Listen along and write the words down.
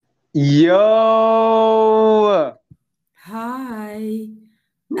Yo! Hi.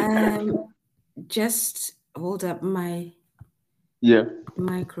 Just hold up, my Yeah.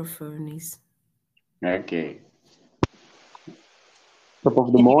 microphone is. Okay. Top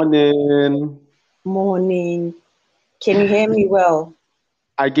of the Can you morning. morning? Can you hear me well?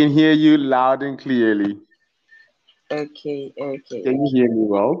 I can hear you loud and clearly. Okay, okay, Can you okay. hear me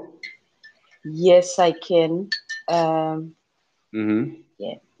well? Yes, I can. Um, Mm-hmm.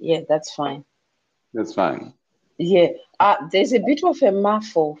 yeah, that's fine. That's fine. Yeah. There's a bit of a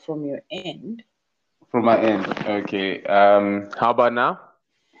muffle from your end. From my end. Okay. How about now?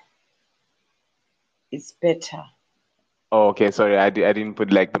 It's better. Oh, okay. Sorry, I didn't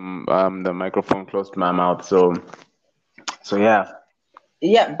put like the microphone close to my mouth. So yeah.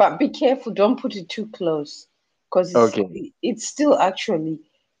 Yeah, but be careful. Don't put it too close, because Okay. it's still actually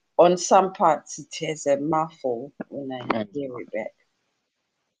on some parts it has a muffle when I And hear it back.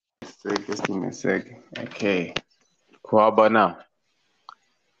 just give me a sec. Okay. Cool. How about now?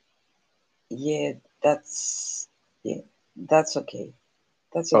 Yeah, that's yeah, that's okay.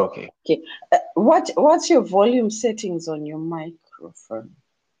 That's Okay. okay. What's your volume settings on your microphone?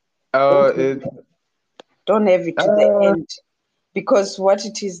 Don't Uh, have it, it, don't have it to the uh, end, because what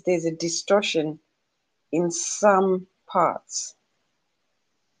it is, there's a distortion in some parts.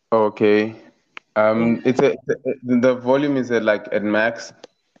 okay. Yeah. The volume is at like at max.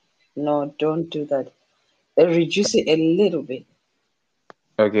 No, don't do that. Reduce it a little bit,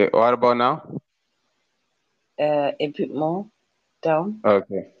 Okay, what about now? a bit more down.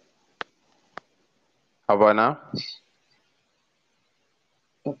 Okay, how about now?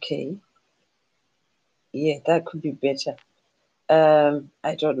 Okay. Yeah, that could be better.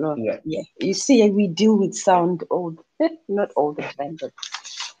 I don't know. Yeah. Yeah, you see, we deal with sound all, not all the time, but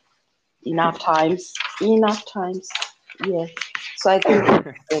enough times. Enough times. Yeah. So I think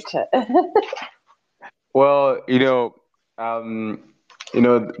it's better. Well, um,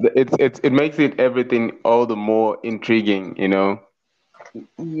 it makes it everything all the more intriguing, Yeah,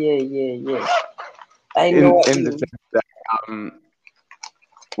 yeah, yeah. I know in what the you. sense that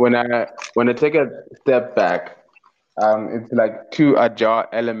when I take a step back, it's like two agile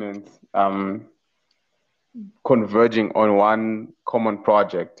elements converging on one common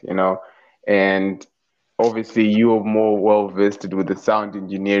project, and obviously you're more well vested with the sound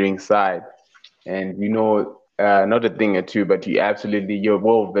engineering side, and not a thing or two, but you're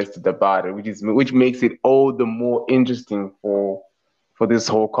well vested about it, which makes it all the more interesting for this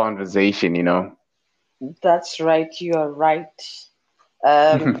whole conversation. That's right. You are right.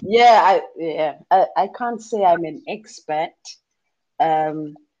 Yeah, I can't say I'm an expert.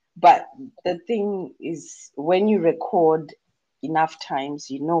 Um, but the thing is, when you record enough times,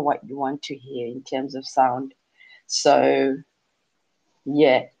 you know what you want to hear in terms of sound. So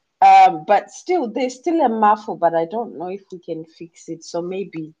yeah. But still, there's still a muffle, but I don't know if we can fix it. So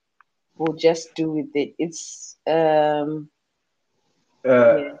maybe we'll just do with it. It's Uh,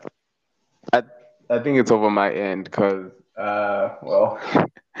 yeah, I I think it's over my end because well,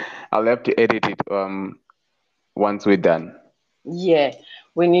 I'll have to edit it once we're done. yeah.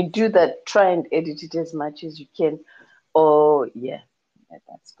 When you do that, try and edit it as much as you can. Oh yeah, yeah,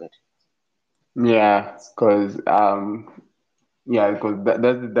 that's good. Yeah, That's good. because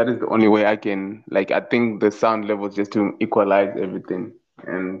that is the only way I can, like, I think the sound levels just to equalize everything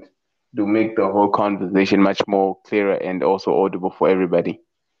and to make the whole conversation much more clearer and also audible for everybody.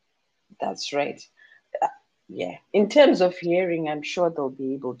 That's right. Uh, yeah. In terms of hearing, I'm sure they'll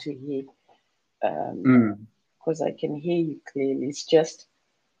be able to hear, um, Mm. because I can hear you clearly. It's just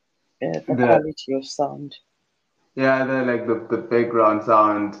the The quality of sound. Yeah, the background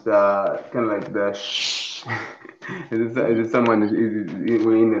sound, the kind of like the shh. Is it someone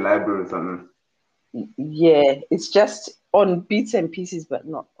we're in the library or something? Yeah, it's just on bits and pieces, but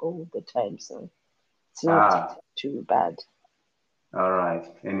not all the time. So it's not Ah, too bad. all right.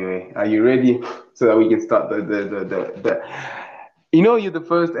 Anyway, are you ready so that we can start the you're the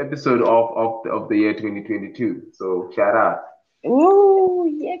first episode of the year 2022. So shout out. Oh,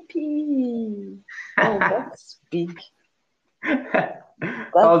 yippee! Oh, that's big. How's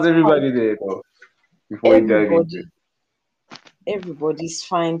That's quite everybody there though? Before we dive into everybody. Everybody's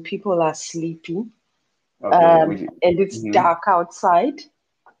fine. People are sleeping. okay, which And it's mhm. dark outside.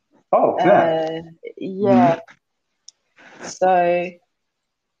 Oh snap. Uh, Mhm. yeah, so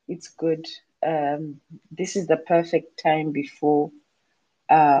it's good. This is the perfect time before.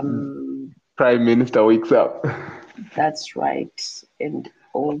 Um, Prime Minister wakes up. that's right, and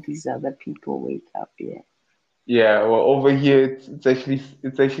all these other people wake up. Yeah, Yeah, well, over here it's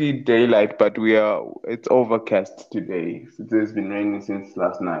actually daylight, but it's overcast today. It has been raining since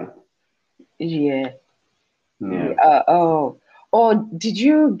last night. Yeah. Yeah. Yeah. Oh, did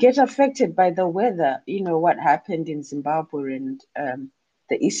you get affected by the weather? You know what happened in Zimbabwe and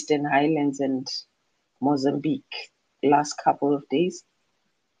the Eastern Highlands and Mozambique last couple of days?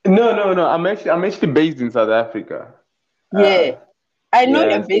 No, no, no. I'm actually based in South Africa. Yeah, I know Yeah.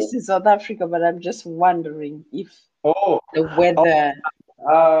 you're So, based in South Africa, but I'm just wondering if oh, the oh. weather.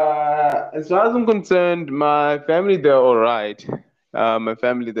 As far as I'm concerned, my family they're all right. My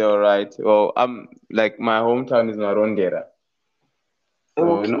family they're all right. Well, I'm like my hometown is Marondera,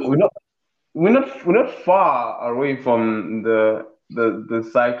 so Okay, we're not far away from the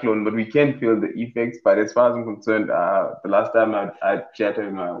cyclone, but we can feel the effects. But as far as I'm concerned, the last time I chatted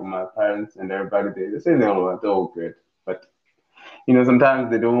with my parents and everybody, they say they're all good. But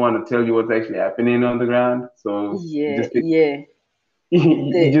sometimes they don't want to tell you what's actually happening on the ground, so you yeah, just take yeah.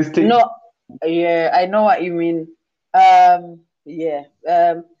 you The just take. no, yeah, I know what you mean. Yeah.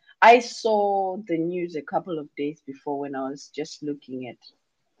 I saw the news a couple of days before when I was just looking at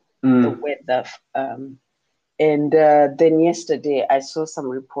the Mm. weather. And then yesterday I saw some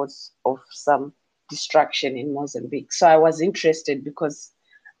reports of some destruction in Mozambique. So I was interested because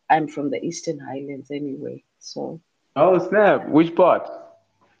I'm from the Eastern Highlands anyway. So Oh snap! Which part?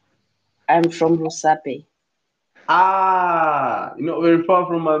 I'm from Rusape. Very far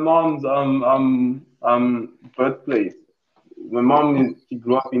from my mom's birthplace. My mom she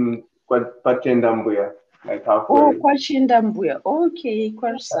grew up in Pachendambuya, like Oh, halfway. Kwachindambuya. Okay,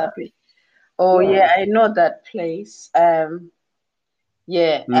 Kwarusape. Oh yeah, Yeah. I know that place.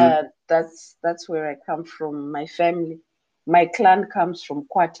 Yeah, Mm. that's where I come from. My family, my clan comes from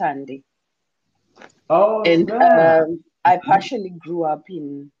Kwatande, Oh and snap! I partially grew up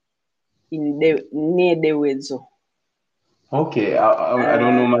in the near Dewedzo. Okay, I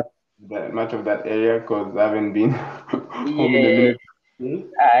don't Uh, know much of that area because I haven't been home in a yeah, minute. Okay.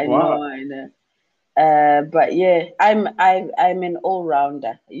 I Wow. know, I know. But yeah, I'm an all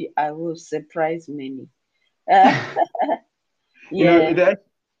rounder. I will surprise many. Uh, You know, yeah,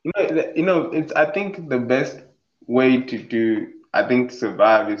 it's I think the best way I think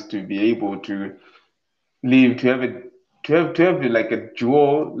survive is to be able to live to have like a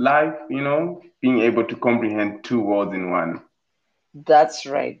dual life, being able to comprehend two worlds in one. that's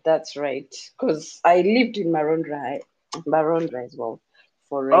right. That's right. Because I lived in Marondra as well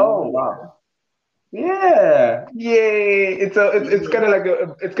for a Oh year. wow. Yeah. Yay. It's Yeah. kind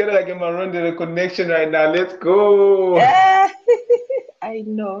of like a Maroon connection right now. Let's go. Ah, I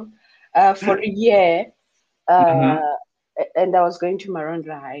know. For a year, Hmm. uh, and I was going to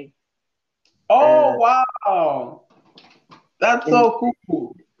Marondra High. Oh Uh, wow. That's and so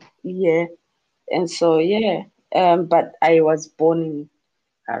cool. yeah, and so yeah. But I was born in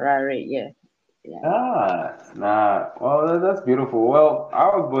Harare. Yeah, yeah. Nah. Well, that's beautiful. Well, I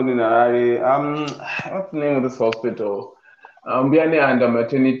was born in Harare. What's the name of this hospital? Biane Under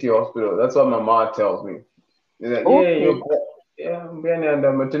Maternity Hospital. That's what my mom tells me. He's like, yeah, Okay. yeah, Biane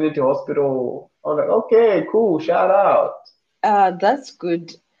Under Maternity Hospital. I was like, okay, cool. Shout out. That's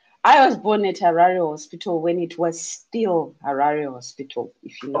good. I was born at Harare Hospital when it was still Harare Hospital,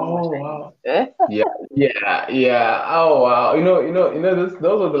 if you know what Oh I wow. mean. Yeah, yeah, yeah. Oh wow.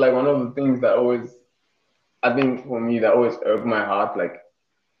 Those are one of the things that always, I think for me, that always irked my heart. Like,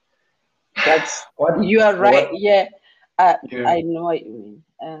 That's what, you are right. what, Yeah, you know? I know what you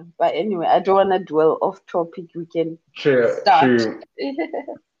mean. But anyway, I don't want to dwell off topic. We can True, start. true.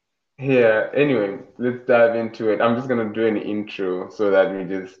 Yeah. Anyway, let's dive into it. I'm just gonna do an intro so that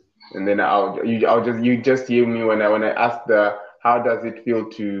and then you just hear me when I ask the how does it feel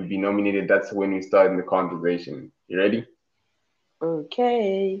to be nominated. That's when we start in the conversation. You ready?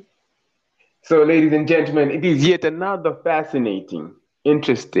 Okay. So, ladies and gentlemen, it is yet another fascinating,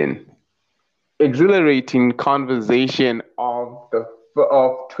 interesting, exhilarating conversation of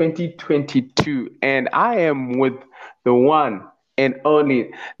 2022, and I am with the one and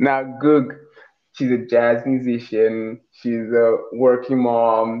only NaGug. She's a jazz musician. She's a working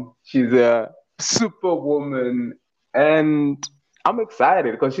mom. She's a superwoman, and I'm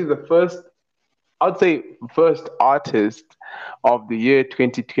excited because she's the first, I'd say, first artist of the year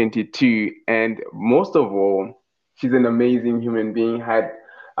 2022. And most of all, she's an amazing human being. Had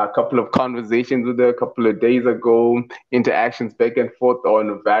a couple of conversations with her a couple of days ago, interactions back and forth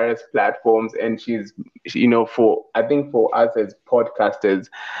on various platforms. And for I think for us as podcasters,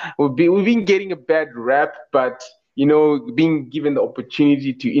 we've been getting a bad rap, but being given the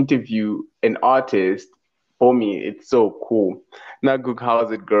opportunity to interview an artist, for me, it's so cool. Now, Gook,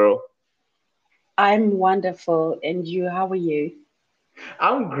 how's it, girl? I'm wonderful. And you, how are you?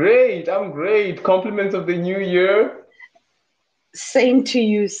 I'm great. I'm great. Compliments of the new year. Same to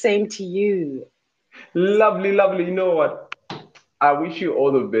you, same to you. Lovely, lovely. You know what? I wish you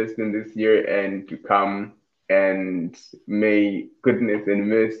all the best in this year and to come. And may goodness and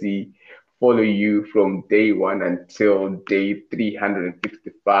mercy follow you from day one until day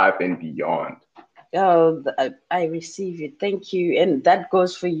 365 and beyond. Oh, I receive it. Thank you. And that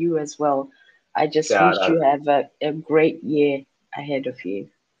goes for you as well. I just Shout wish out. you have a great year ahead of you.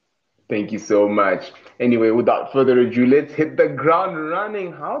 Thank you so much. Anyway, without further ado, let's hit the ground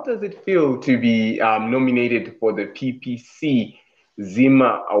running. How does it feel to be nominated for the PPC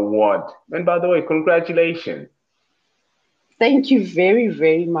Zima Award? And by the way, congratulations. Thank you very,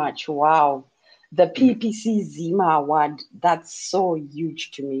 very much. Wow. The PPC Zima Award, that's so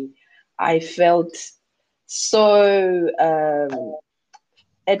huge to me. I felt so,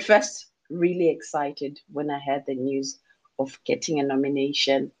 at first, really excited when I heard the news of getting a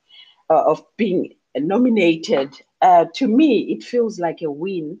nomination, of being nominated. To me, it feels like a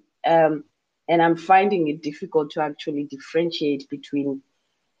win. And I'm finding it difficult to actually differentiate between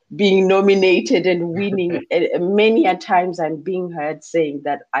being nominated and winning. Many a times I'm being heard saying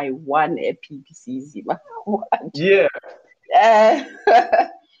that I won a PPC Zima Award. Yeah. Uh,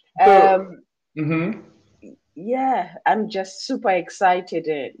 So, um, mhm, yeah, I'm just super excited.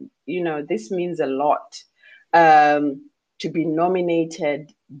 This means a lot, to be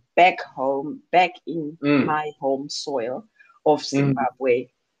nominated back home, back in mm, my home soil of mhm, Zimbabwe,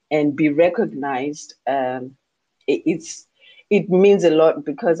 and be recognized. It's it means a lot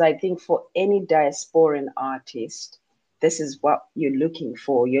because I think for any diasporan artist, this is what you're looking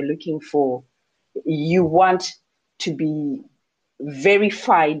for. You want to be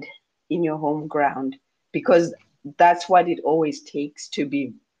verified in your home ground because that's what it always takes to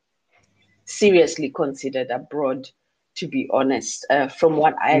be seriously considered abroad, to be honest. From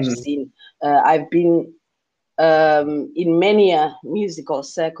what I've mhm. seen, I've been in many musical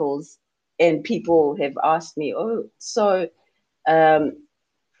circles, and people have asked me, oh, so um,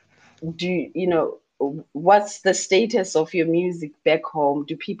 what's the status of your music back home?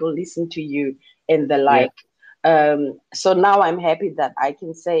 Do people listen to you and the Yeah. like? So now I'm happy that I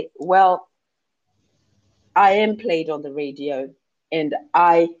can say, well, I am played on the radio, and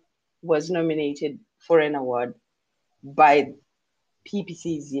I was nominated for an award by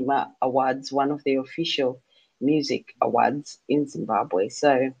PPC Zima Awards, one of the official music awards in Zimbabwe.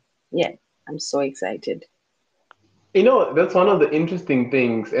 So, yeah, I'm so excited. You know, that's one of the interesting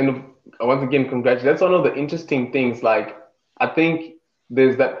things. And once again, congratulations. That's one of the interesting things. Like, I think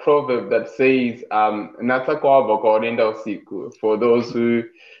there's that proverb that says, "Natsakwava kwaenda usiku." For those who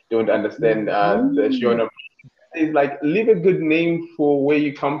don't understand the Mhm. Shona, it's like leave a good name for where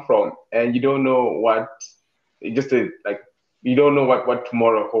you come from, and you don't know what just a, like you don't know what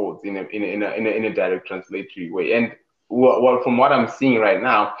tomorrow holds in a direct translatory way. And well, from what I'm seeing right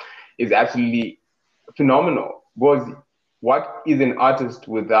now, is absolutely phenomenal. Because what is an artist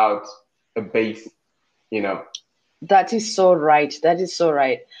without a base? You know. That is so right. That is so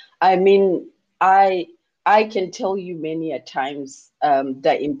right. I mean, I I can tell you many a times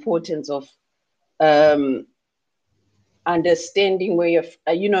the importance of um, understanding where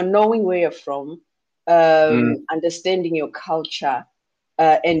knowing where you're from, Mm, understanding your culture,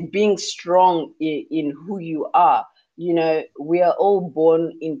 and being strong in who you are. We are all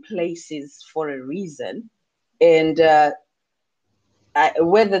born in places for a reason, and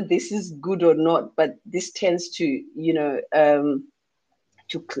whether this is good or not, but this tends to,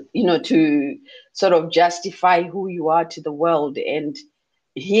 to sort of justify who you are to the world. And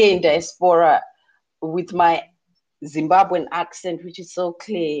here in diaspora, with my Zimbabwean accent, which is so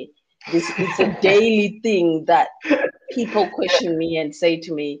clear, this it's a daily thing that people question me and say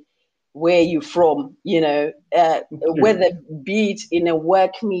to me, "Where are you from?" true. Whether be it in a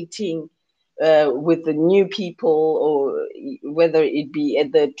work meeting with the new people, or whether it be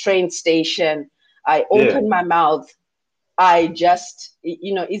at the train station, I Yeah. open my mouth. I just,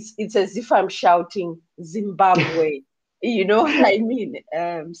 it's as if I'm shouting Zimbabwe. You know what I mean?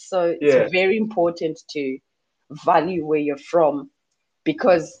 So it's Yeah. very important to value where you're from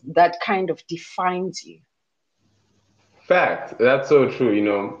because that kind of defines you. Fact. That's so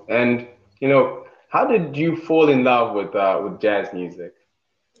true. And how did you fall in love with jazz music?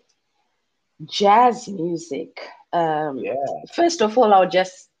 Jazz music. Um, Yeah. First of all, I'll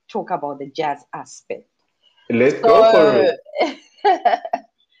just talk about the jazz aspect. Let's go for So, it.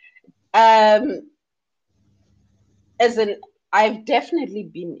 um, as an I've definitely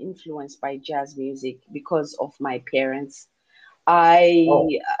been influenced by jazz music because of my parents. I Oh,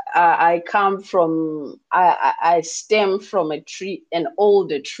 I come from I stem from a tree, an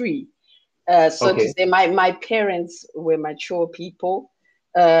older tree, so to okay. say. My parents were mature people.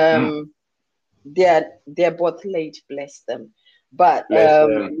 Mm. They're both late, bless them. But Bless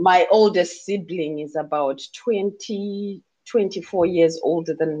them. my oldest sibling is about 24 years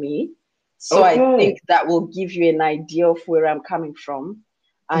older than me. So I think Okay. that will give you an idea of where I'm coming from.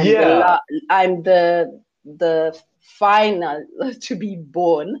 I'm the Yeah. I'm the final to be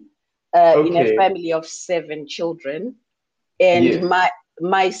born in a Okay. family of 7 children, and Yes.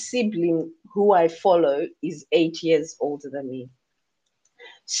 my sibling who I follow is 8 years older than me.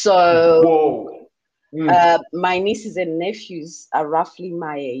 So Whoa. Mm. my nieces and nephews are roughly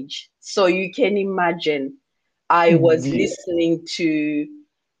my age. So you can imagine I was Yeah. listening to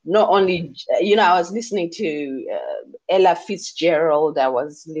not only, I was listening to Ella Fitzgerald, I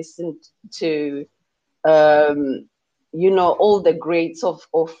was listening to, um, all the greats of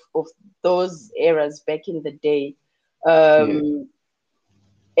those eras back in the day. Yes. Um,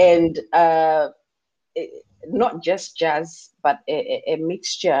 and eh, not just jazz, but a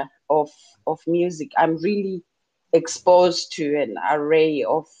mixture of music. I'm really exposed to an array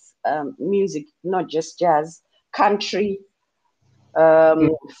of music, not just jazz, country.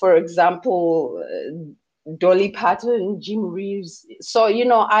 Mm. For example, Dolly Parton, Jim Reeves. So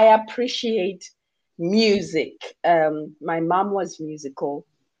I appreciate music. My mom was musical.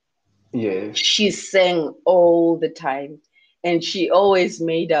 Yes. She sang all the time, and she always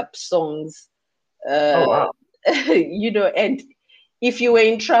made up songs. Oh Uh, wow. and if you were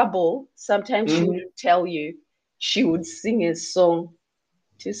in trouble, sometimes she Hmm. wouldn't tell you. She would sing a song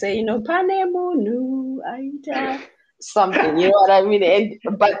to say, panemonu aita, something, you know what I mean?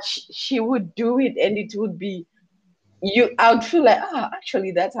 And but she would do it, and it would be I would feel like,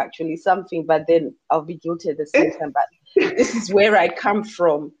 actually, that's actually something, but then I'll be guilty at the same time. But this is where I come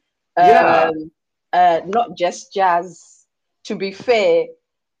from. Yeah. Um, not just jazz. To be fair,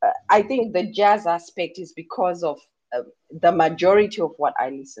 I think the jazz aspect is because of the majority of what I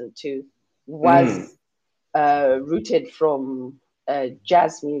listened to Mm. was rooted from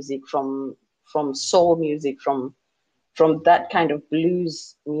jazz music, from soul music, from that kind of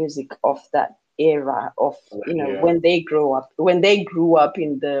blues music of that era of Yeah. when they grew up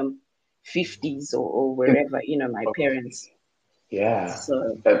in the 50s, or In- wherever, my parents. Yeah.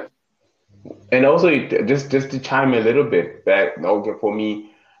 So Uh, and also, just to chime a little bit back, okay, for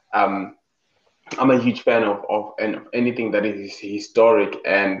me, um, I'm a huge fan of anything that is historic,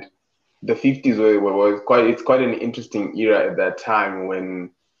 and the 50s was quite it's quite an interesting era at that time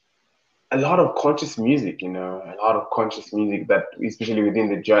when a lot of conscious music, a lot of conscious music that especially within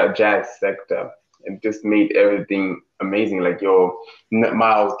the jazz sector, it just made everything amazing. Like your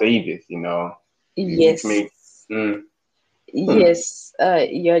Miles Davis, which yes, made mm, mm, yes,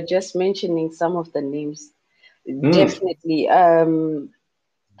 you're just mentioning some of the names. mm, Definitely.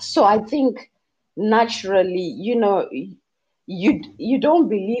 So I think naturally, you don't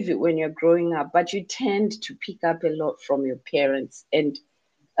believe it when you're growing up, but you tend to pick up a lot from your parents. And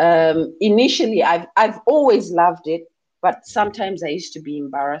initially, I've always loved it, but sometimes I used to be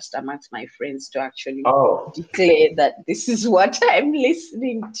embarrassed amongst my friends to actually oh declare that this is what I'm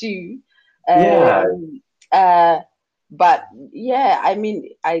listening to. yeah. Um, uh, but yeah, I mean,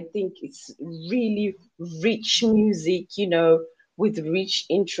 I think it's really rich music, with rich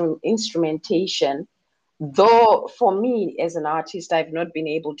instrumentation. Though for me as an artist, I've not been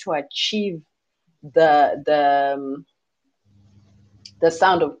able to achieve the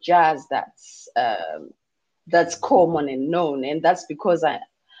sound of jazz that's common and known, and that's because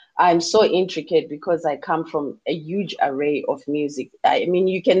I'm so intricate, because I come from a huge array of music. I mean,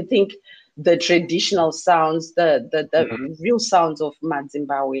 you can think the traditional sounds, the Mm, real sounds of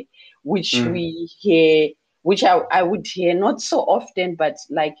Mazimbabwe, which mm, we hear, which I would hear not so often, but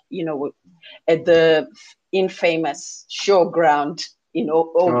like, at the infamous showground in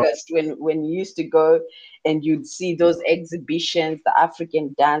oh, August, when you used to go and you'd see those exhibitions, the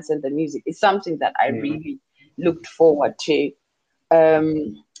African dance and the music. It's something that I mm, really looked forward to.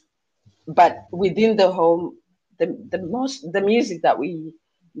 Um, but within the home, the music that we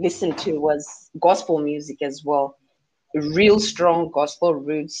listened to was gospel music as well, real strong gospel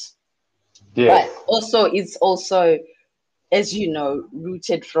roots. But yes. also, it's also, as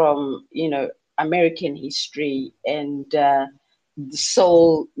rooted from American history and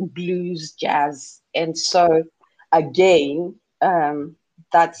soul, blues, jazz, and so again,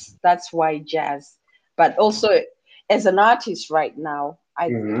 that's why jazz. But also, as an artist right now,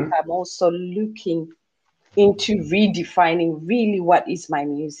 I think Hmm. I'm also looking into redefining really what is my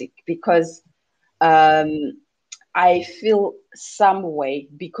music, because um, I feel some way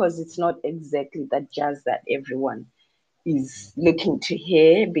because it's not exactly the jazz that everyone is looking to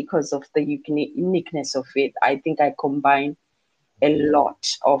hear because of the uniqueness of it. I think I combine a lot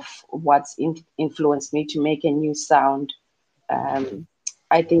of what's influenced me to make a new sound. Um,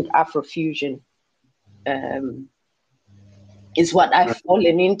 I think Afrofusion um, is what I've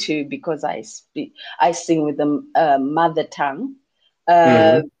fallen into because I sing with the mother tongue.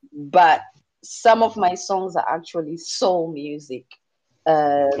 Uh, Mm-hmm. but some of my songs are actually soul music.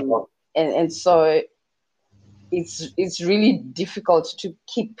 Um, and so it's really difficult to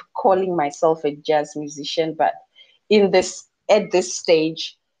keep calling myself a jazz musician, but in this at this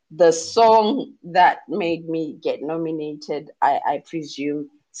stage, the song that made me get nominated, I presume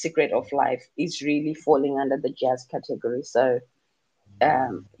Secret of Life, is really falling under the jazz category. So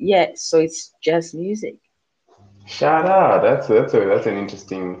yeah, so it's jazz music. Shout out. That's an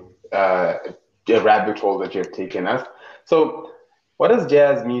interesting rabbit hole that you've taken us. So, what does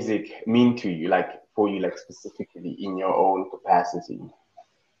jazz music mean to you? Like for you, like specifically in your own capacity?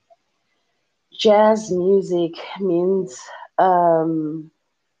 Jazz music means um,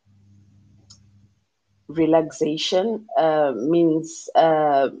 relaxation, means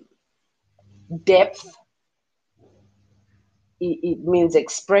depth. It means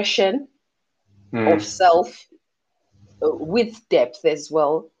expression of Mm. self with depth as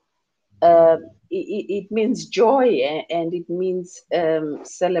well. Uh, it means joy and it means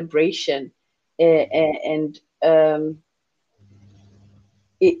celebration, and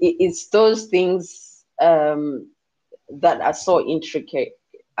it's those things that are so intricate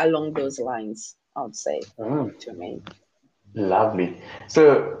along those lines, I would say, Mm. to me. Lovely.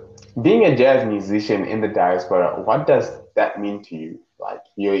 So, being a jazz musician in the diaspora, what does that mean to you? Like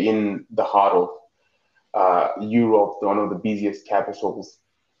you're in the heart of Europe, one of the busiest capitals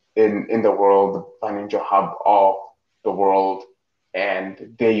in the world, the financial hub of the world,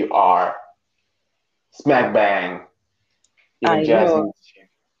 and there you are, smack bang, you're a I jazz know musician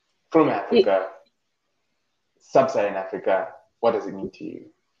from it, Africa, sub-Saharan Africa. What does it mean to you?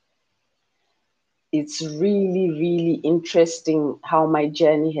 it's really, really interesting how my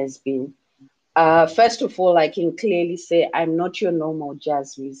journey has been. First of all, I can clearly say I'm not your normal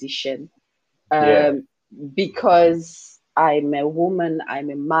jazz musician, Yeah. um, because I'm a woman, I'm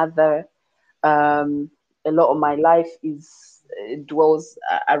a mother. Um, a lot of my life is dwells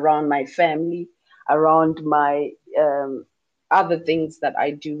around my family, around my other things that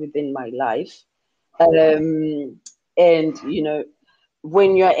I do within my life. And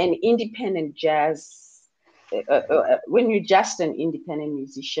when you're an independent jazz, when you're just an independent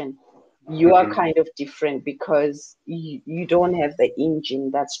musician, you are Hmm. kind of different because you don't have the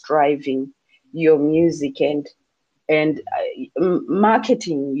engine that's driving your music and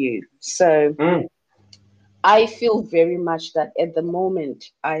marketing you. So Mm. I feel very much that at the moment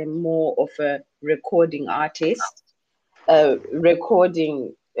I am more of a recording artist,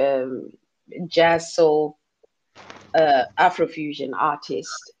 recording jazz soul, Afrofusion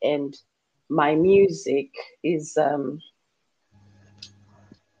artist, and my music is um,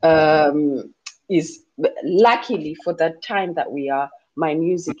 um, is luckily for the time that we are, my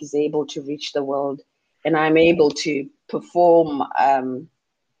music is able to reach the world, and I'm able to perform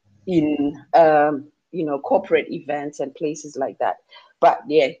in corporate events and places like that. But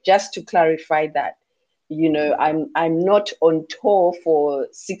yeah, just to clarify that, I'm not on tour for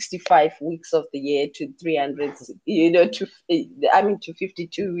 65 weeks of the year to 300, to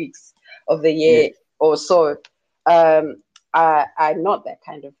 52 weeks of the Yeah. year or so. I'm not that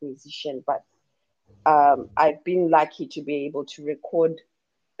kind of musician, but I've been lucky to be able to record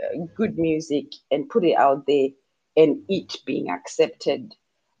good music and put it out there and it being accepted.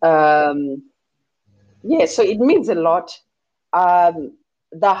 Um, yeah, so it means a lot.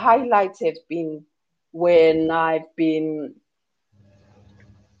 The highlights have been when I've been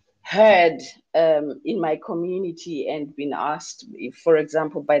heard in my community and been asked, for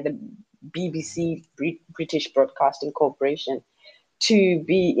example, by the BBC, British Broadcasting Corporation, to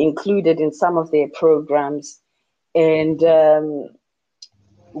be included in some of their programs. And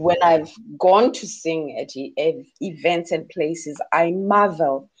when I've gone to sing at events and places, I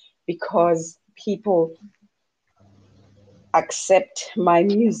marvel because people accept my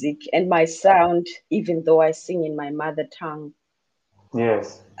music and my sound, even though I sing in my mother tongue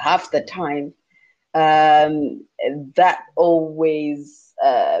Yes. half the time. That always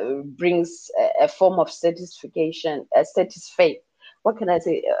brings a form of satisfaction, a satisfy. What can I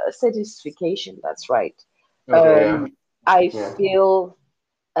say? Satisfaction. That's right. Okay. Yeah. I Yeah. feel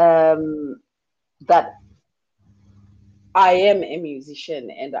that I am a musician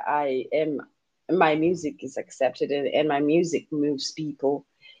and I am my music is accepted, and my music moves people,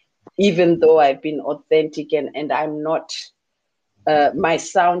 even though I've been authentic, and I'm not, my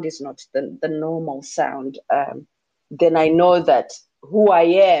sound is not the normal sound, then I know that who I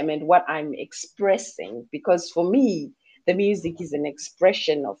am and what I'm expressing, because for me, the music is an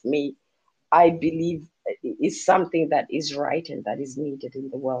expression of me, I believe is something that is right and that is needed in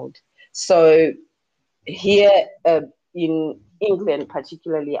the world. So here in England,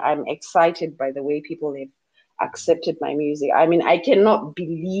 particularly, I'm excited by the way people have accepted my music. I mean, I cannot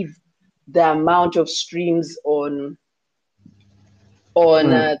believe the amount of streams on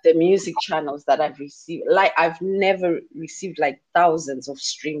Mm. the music channels that I've received. Like I've never received like thousands of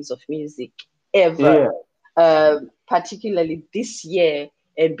streams of music ever, Yeah. particularly this year.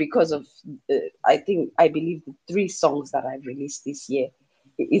 And because of, I believe the 3 songs that I've released this year,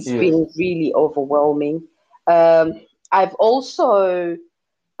 it's Yes. been really overwhelming. I've also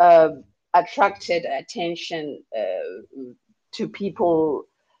uh, attracted attention to people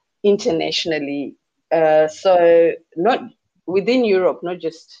internationally. So not within Europe, not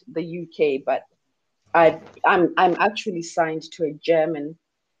just the UK, but I'm actually signed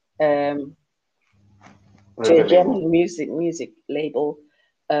um, to a Record label. German music label.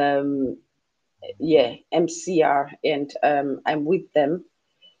 Um, yeah, MCR, and I'm with them.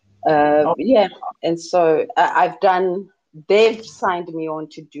 Oh, Yeah, and so I've done. They've signed me on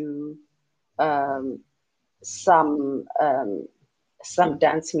to do um, some um, some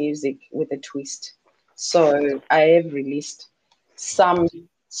dance music with a twist. So I have released some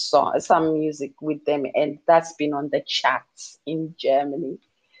some music with them, and that's been on the charts in Germany.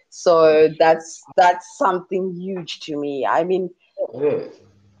 So that's something huge to me. I mean, it is.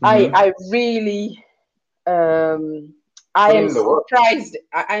 I Mm-hmm. I really I Put am in the work. surprised.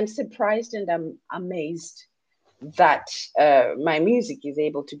 I'm surprised and I'm amazed that my music is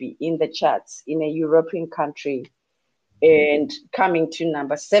able to be in the charts in a European country and coming to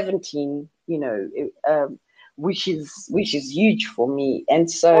number 17, which is huge for me. And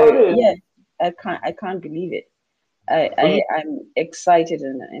Oh, so it yeah, is. I can't believe it. I, But I I'm excited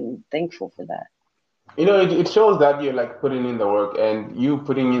and thankful for that. it shows that you're like putting in the work, and you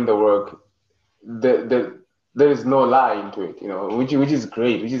putting in the work, there is no lie into it, which is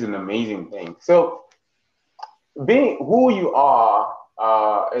great, which is an amazing thing. So being who you are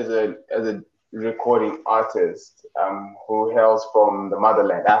as a recording artist, who hails from the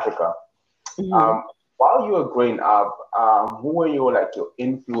motherland, Africa. Mhm. Um, while you were growing up, who were your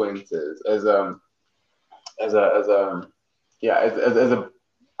influences as a yeah as a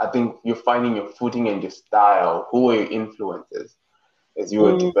I think you're finding your footing and your style. Who were your influences as you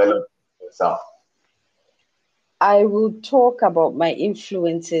were Mm, developing yourself? I will talk about my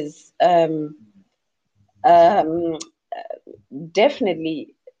influences. Um,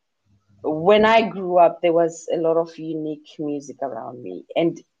 Definitely, when I grew up, there was a lot of unique music around me,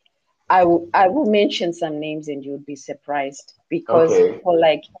 and I will mention some names and you'll be surprised, because Okay. people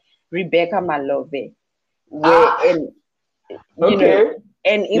like Rebecca Malove were Ah, an you know okay.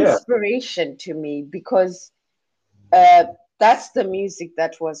 an Yeah. inspiration to me, because uh, that's the music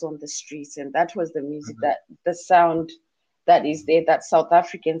that was on the streets, and that was the music, that the sound that is there, that South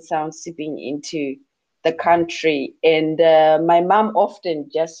African sound seeping into the country. And my mom often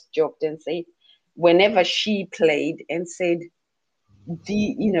just joked and said, whenever she played and said,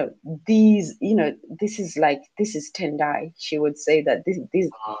 these, this is Tendai, she would say that this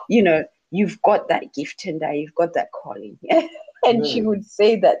you've got that gift, Tendai, you've got that calling. And she Really? would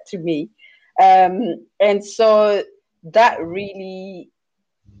say that to me. And so that really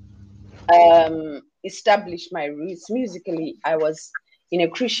established my roots musically. I was in a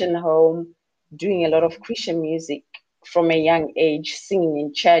Christian home, doing a lot of Christian music from a young age, singing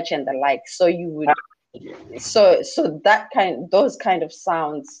in church and the like. So you would so those kind of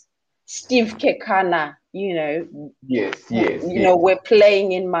sounds, Steve Kekana, Yes, yes, yes. were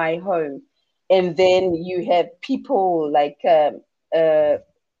playing in my home. And then you have people like uh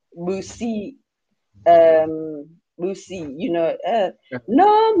Lucy, Lucy,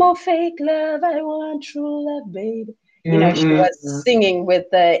 no more fake love, I want true love, baby. She was Mm-mm. singing with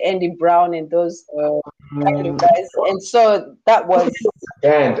Andy Brown and those kind of Um, guys. And so that was,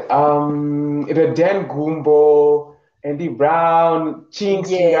 and the Dan Gumbo, Andy Brown, Chinks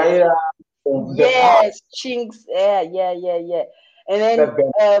yes. Chingaira, the past Yes, Chinks. Yeah, yeah, yeah, yeah. And then that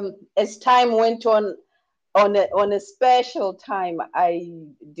band. as time went on a special time, I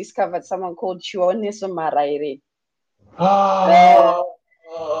discovered someone called Chione Maraire. Uh, Ah,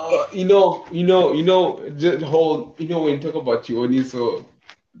 eh, just hold, when you talk about Chioni, so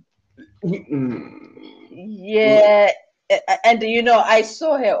we, mm, we, yeah, and I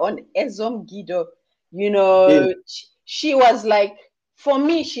saw her on Ezom Guido. Yeah. She was like, for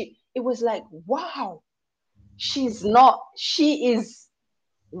me, it was like, wow, she is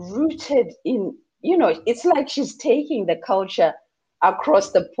rooted in, it's like she's taking the culture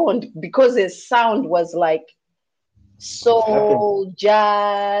across the pond, because her sound was like Nothing soul,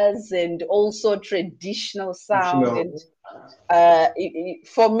 jazz, and also traditional sound. traditional. And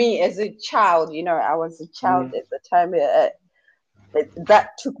for me as a child, I was a child Mm. at the time, that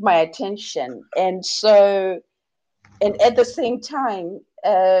took my attention. And so, and at the same time,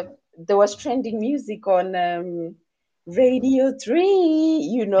 there was trending music on Radio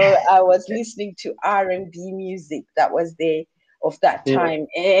 3. I was listening to R&B music that was there of that Yeah. time.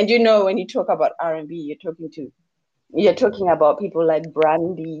 And when you talk about R&B, you're talking about people like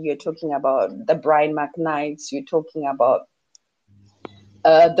Brandy, you're talking about the Brian McKnights, you're talking about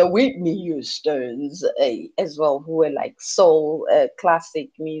the Whitney Houstons as well, who were like soul, classic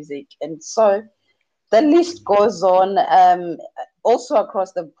music. And so the list goes on. Also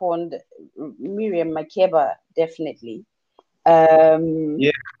across the pond, Miriam Makeba, definitely. Um,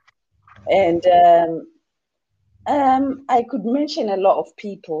 Yeah. and I could mention a lot of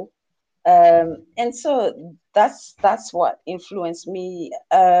people. And so that's what influenced me.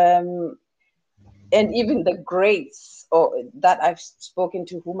 And even the greats, or that I've spoken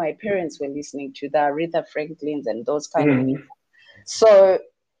to, who my parents were listening to, the Aretha Franklins and those kind of Hmm. people. So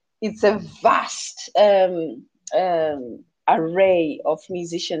it's a vast array of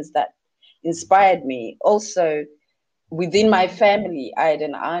musicians that inspired me. Also, within my family, I had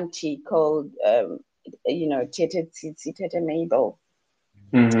an auntie called, Tete Tsitsi, Tete Mabel,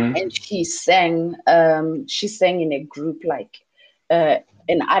 Hmm. and she sang in a group, like uh,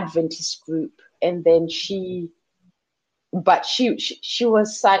 an Adventist group. And then she was, to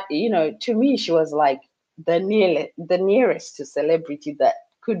me, she was like the nearest to celebrity that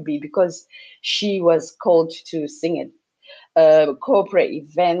could be, because she was called to sing at corporate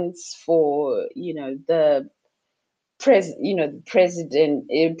events for the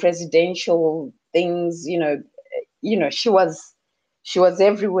presidential things. She was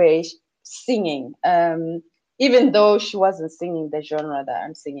everywhere, singing. Even though she wasn't singing the genre that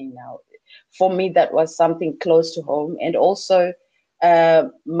I'm singing now, for me that was something close to home. And also,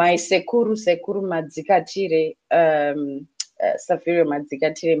 my sekuru madzikatire, Safirio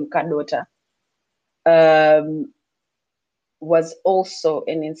madzikatire Mukadota, um, was also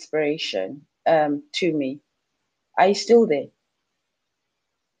an inspiration to me. Are you still there?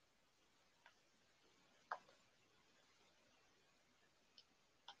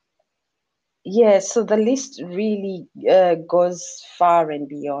 Yeah, so the list really goes far and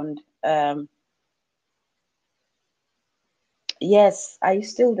beyond. Yes, are you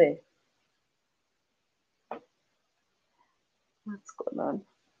still there? What's going on?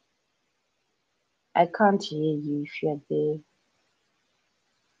 I can't hear you if you're there.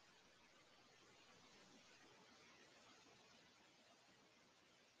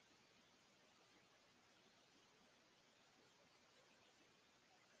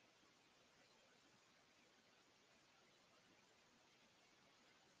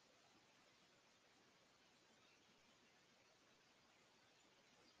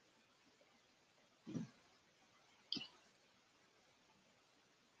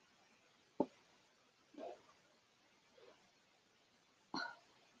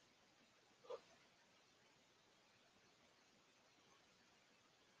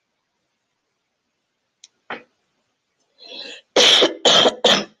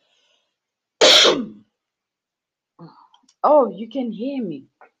 Oh, you can hear me.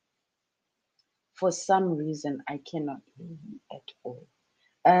 For some reason, I cannot hear you at all.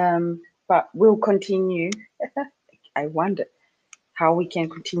 But we'll continue. I wonder how we can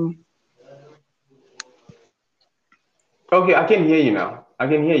continue. Okay, I can hear you now. I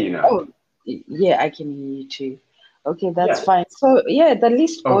can hear you now. Oh, yeah, I can hear you too. Okay, that's Yeah. fine. So, yeah, the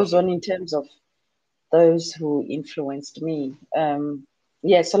list goes Okay. on in terms of those who influenced me.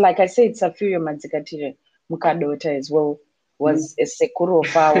 Yeah, so like I said, Safirio Madzikatire Mukadota as well was a sekuru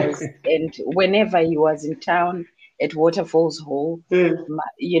of ours. And whenever he was in town at Waterfalls Hall, Mm.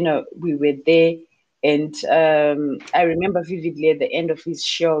 we were there. And I remember vividly, at the end of his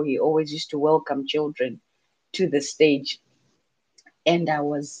show, he always used to welcome children to the stage. And I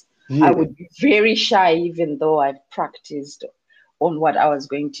Yeah. would be very shy, even though I've practiced on what I was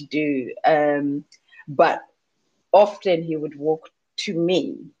going to do. But often he would walk to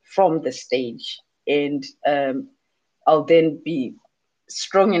me from the stage, and I'll then be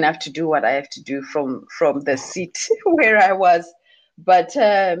strong enough to do what I have to do from the seat where I was. But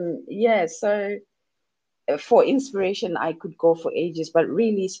yeah, so for inspiration, I could go for ages, but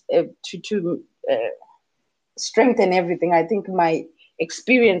really to strengthen everything, I think my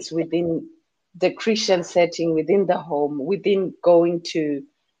experience within the Christian setting, within the home, within going to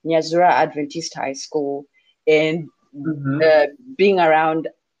Nyazura Adventist High School, and Mm-hmm. uh, being around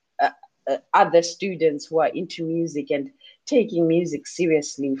other students who are into music and taking music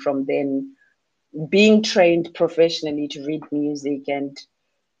seriously from then, being trained professionally to read music, and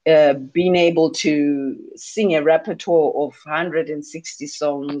being able to sing a repertoire of 160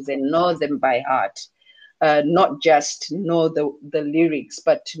 songs and know them by heart, not just know the lyrics,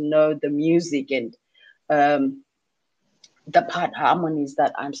 but to know the music and um, the part harmonies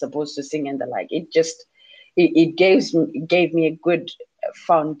that I'm supposed to sing and the like. It gave me a good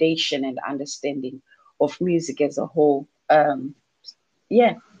foundation and understanding of music as a whole.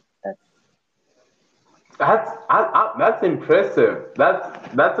 Yeah, that's That's impressive.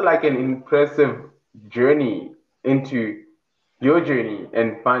 That's like an impressive journey into your journey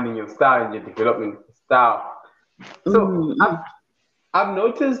and finding your style and your development of style. So mm, I've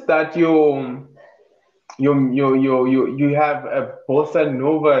noticed that you have a bossa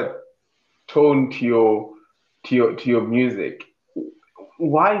nova tone to your music.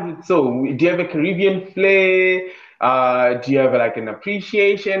 Why is it so? Do you have a Caribbean flair? Do you have like an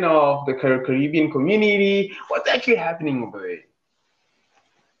appreciation of the Caribbean community? What's actually happening over there?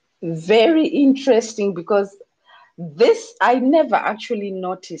 very interesting because this, I never actually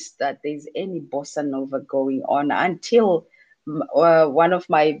noticed that there's any bossa nova going on until one of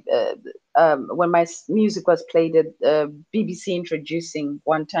my when my music was played at BBC introducing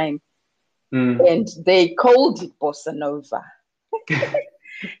one time, Mm. and they called it bossa nova, and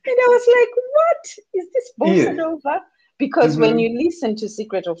I was like, "What is this bossa Yes. nova?" Because when Mm-hmm. you listen to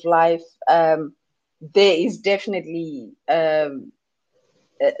Secret of Life, there is definitely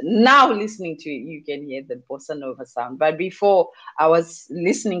now listening to it, you can hear the bossa nova sound. But before, I was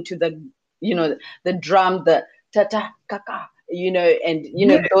listening to the, the drum, the ta ta kaka, and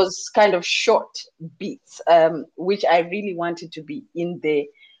Yeah. those kind of short beats, which I really wanted to be in there,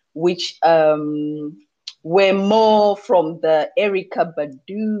 which were more from the Erica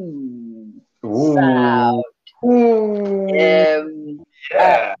Badu Ooh. sound. Ooh. Um,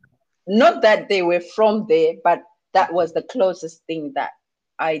 uh, Yeah. Not that they were from there, but that was the closest thing that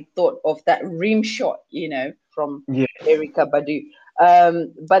I thought of, that rim shot, from Yeah. Erica Badu.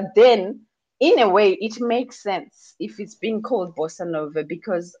 But then, in a way, it makes sense if it's being called bossa nova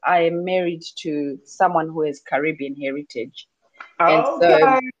because I am married to someone who has Caribbean heritage, and so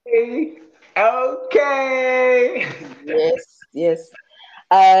Okay. Okay. yes, yes.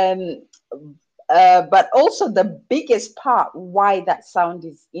 Um, but also the biggest part why that sound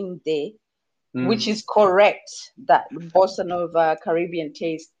is in there, which Mm. is correct, that bossa nova Caribbean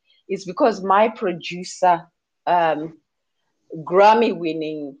taste, is because my producer, um, Grammy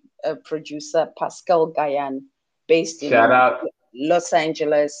winning producer Pascal Gayan, based Shout in out. Los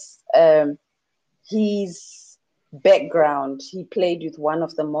Angeles, his background, he played with one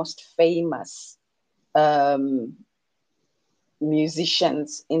of the most famous um,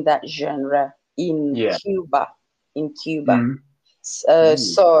 musicians in that genre in Yeah. Cuba. In Cuba, Mm. Ooh.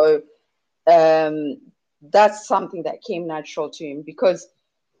 so um, that's something that came natural to him because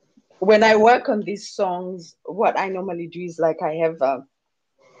when I work on these songs, what I normally do is like I have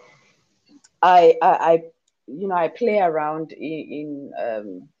I I play around in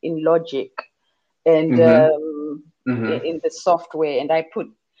Logic and Mm-hmm. Mm-hmm. in the software, and I put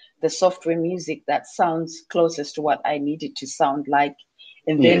the software music that sounds closest to what I need it to sound like,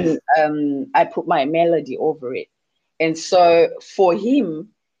 and then Yes. I put my melody over it, and so for him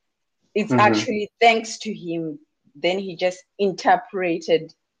it's Mm-hmm. actually thanks to him. Then he just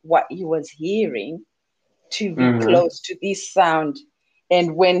interpreted what he was hearing to be Mm-hmm. close to this sound.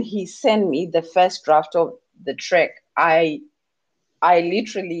 And when he sent me the first draft of the track, I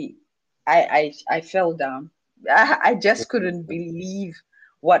literally I fell down. I just couldn't believe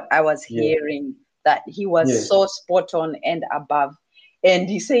what I was Yeah. hearing, that he was Yeah. so spot on and above. And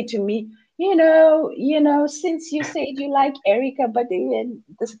he said to me, since you said you like Erica Badu and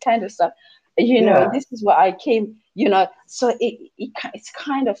this kind of stuff, Yeah. this is what I came, so it's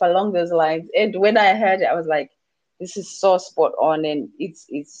kind of along those lines. And when I heard it, I was like, this is so spot on, and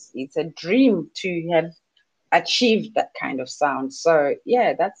it's a dream to have achieved that kind of sound. So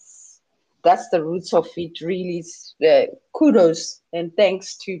yeah, that's the roots of it. Really, kudos and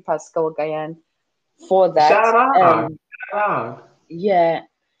thanks to Pascal Gayan for that. Shout out. And Shout out. yeah,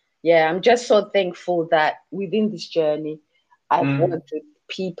 yeah, I'm just so thankful that within this journey, I've Mm. worked with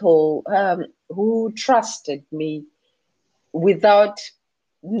people who trusted me without.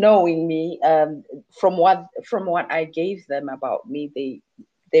 knowing me, from what I gave them about me,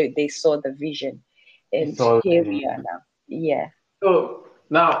 they saw the vision, and It's all here we are now. Yeah. so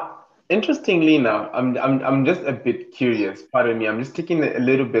now. Interestingly, now I'm just a bit curious. Pardon me. I'm just taking a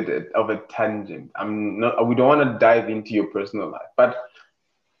little bit of a tangent. I'm not. We don't want to dive into your personal life, but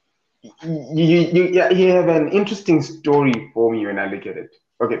yeah, you have an interesting story for me when I look at it.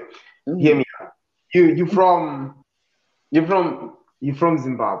 Okay, hear Mm. me out. You from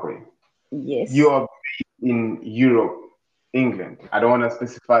Zimbabwe. You Yes. are in Europe, England. I don't want to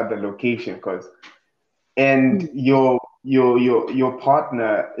specify the location because and Mm. your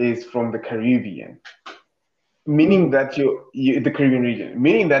partner is from the Caribbean, meaning Mm. that the Caribbean region,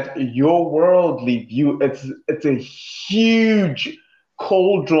 meaning that your worldly view it's a huge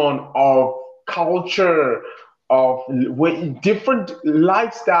cauldron of culture of different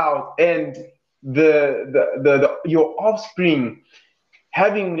lifestyles and your offspring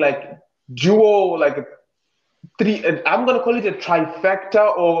having like dual like a three I'm gonna call it a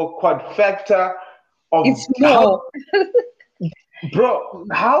trifecta or quadfecta It's of how more. bro,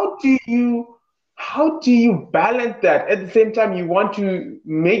 how do you balance that? At the same time, you want to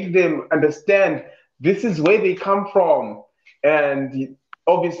make them understand this is where they come from, and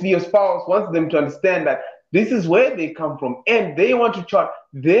obviously your spouse wants them to understand that this is where they come from, and they want to chart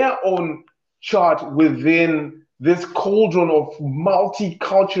their own chart within this cauldron of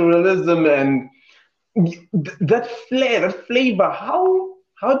multiculturalism and that flair, that flavor.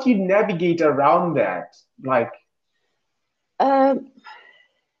 How do you navigate around that? Like, Um,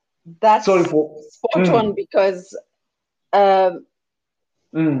 sorry that's for. spot on Mm. because um,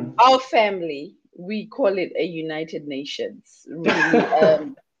 Mm. our family, we call it a United Nations, really,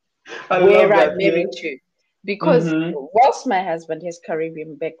 I where love I'm that. Yeah. married to. Because Mm-hmm. whilst my husband has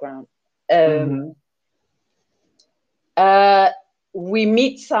Caribbean background, um, Mm-hmm. uh, we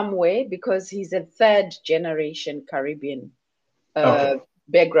meet somewhere because he's a third generation Caribbean uh, Okay.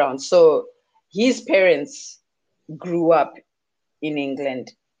 background. So his parents grew up in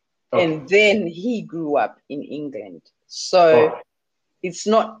England, Okay. and then he grew up in England. All So right. it's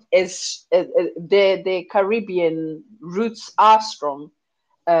not as their Caribbean roots are strong.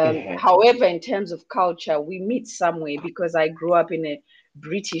 Yeah. However, in terms of culture, we meet somewhere because I grew up in a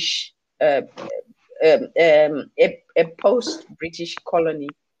British, a post-British colony,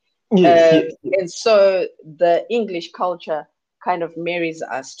 Yes. Yes. Yes. and so the English culture kind of marries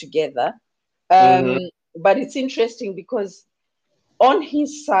us together. Mm-hmm. Um, but it's interesting because on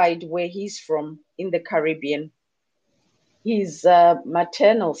his side, where he's from in the Caribbean, his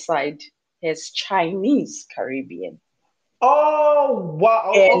maternal side has Chinese Caribbean Oh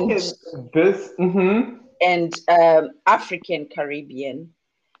wow. and Okay. This. Mm-hmm. African Caribbean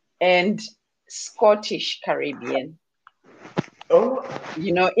and Scottish Caribbean. Oh.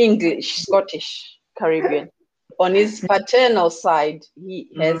 English, Scottish Caribbean. On his paternal side, he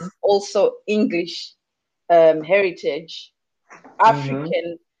Mm-hmm. has also English heritage, Mm-hmm.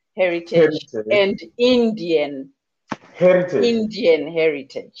 African heritage, Heritage. and Heritage. Indian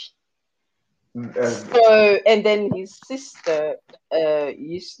heritage. Uh, So, and then his sister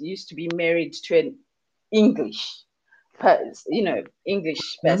used to be married to an English,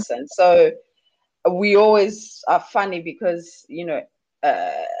 English mhm. person. So we always are funny because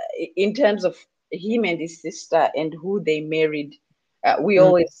uh, in terms of him and his sister and who they married, we Mm.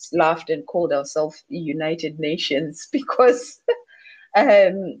 always laughed and called ourselves United Nations because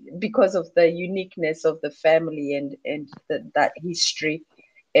of the uniqueness of the family and that history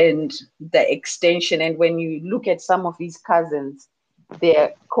and the extension. And when you look at some of his cousins,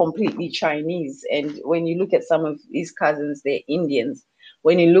 they're completely Chinese. And when you look at some of his cousins, they're Indians.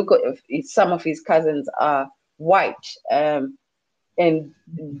 When you look at some of his cousins are white, and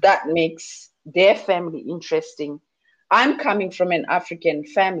that makes their family interesting. I'm coming from an African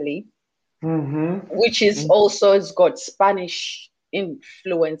family, which is Mm-hmm. also has got Spanish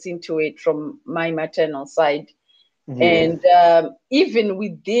influence into it from my maternal side. Yes. And even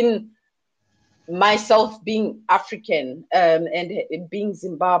within myself being African and being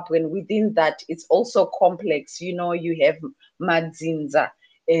Zimbabwean, within that, it's also complex. You have Madzinza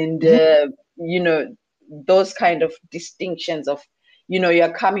and, Ye- those kind of distinctions of,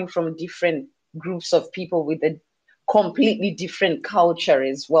 you're coming from different groups of people with a completely different culture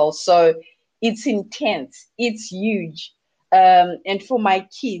as well. So it's intense, it's huge. And for my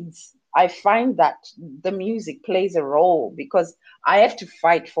kids, I find that the music plays a role because I have to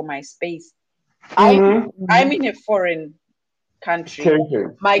fight for my space. I'm I'm Mm-hmm. in a foreign country.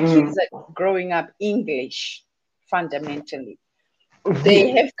 Territory. My Mm. kids are growing up English fundamentally. They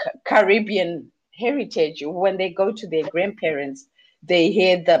Yes. have Caribbean heritage when they go to their grandparents. they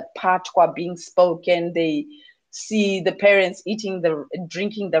hear the patois being spoken, they see the parents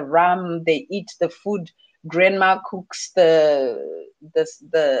drinking the rum, they eat the food. Grandma cooks the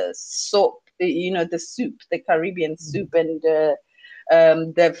soap, the soup, the Caribbean soup, and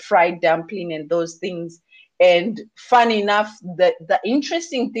the fried dumpling and those things. And fun enough, the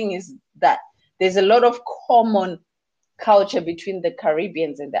interesting thing is that there's a lot of common culture between the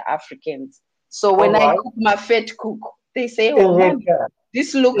Caribbeans and the Africans. So All when I right. cook my fat cook, they say, "Oh, And mom,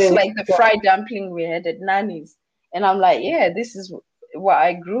 this looks like the fried dumpling we had at Nani's." And I'm like, "Yeah, this is what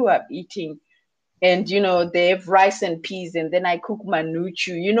I grew up eating." And they have rice and peas, and then I cook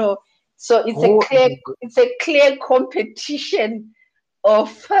manuchu. So oh, it's a clear competition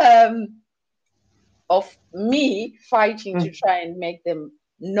of me fighting to try and make them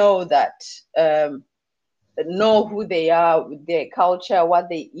know that know who they are, their culture, what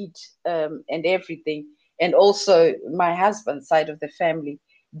they eat, and everything. And also my husband's side of the family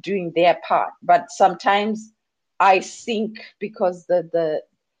doing their part. But sometimes I think because the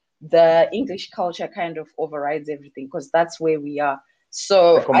English culture kind of overrides everything because that's where we are.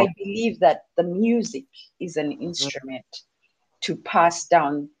 the So common. I believe that the music is an instrument to pass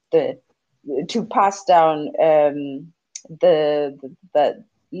down the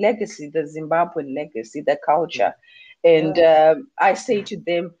legacy, the Zimbabwean legacy, the culture. And I say to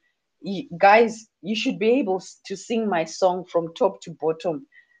them, guys, you should be able to sing my song from top to bottom,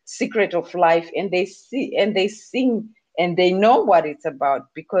 Secret of Life, and they sing and they know what it's about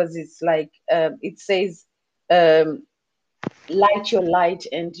because it's like it says, um, light your light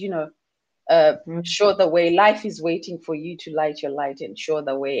and show the way. Life is waiting for you to light your light and show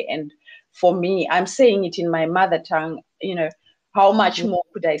the way. And for me, I'm saying it in my mother tongue. How much more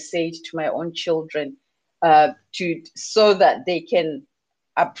could I say it to my own children, to so that they can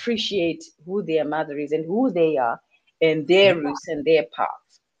appreciate who their mother is and who they are and their roots and their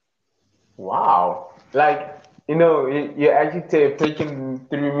path. Wow. Like, you're actually taking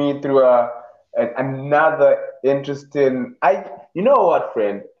through me through another interesting. You know what,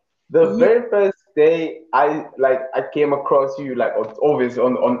 friend? The Yeah. very first day I came across you, like always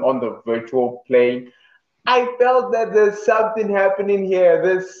on the virtual plane, I felt that there's something happening here.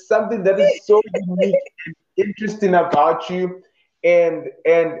 There's something that is so unique and interesting about you. And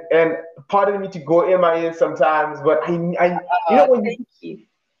pardon me to go MIA sometimes, but when Thank you.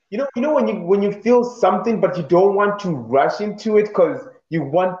 when you feel something but you don't want to rush into it because you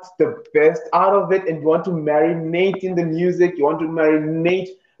want the best out of it and you want to marinate in the music, you want to marinate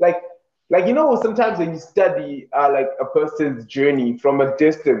like sometimes when you study like a person's journey from a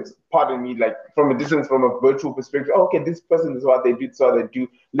distance, pardon me, like from a distance, from a virtual perspective. Oh, okay, this person is what they do, so they do,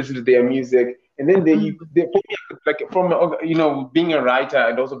 listen to their music, and then they for me, like from being a writer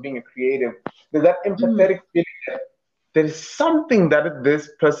and also being a creative, there's that Mm, empathetic feeling, there is something that this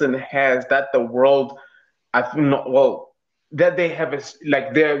person has that the world, I feel not well, that they have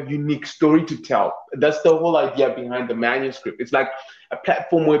like their unique story to tell. That's the whole idea behind the manuscript. It's like a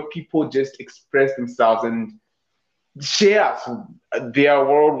platform where people just express themselves and share their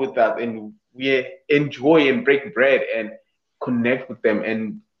world with us, and we enjoy and break bread and connect with them.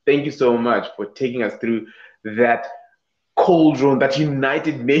 And thank you so much for taking us through that cauldron, that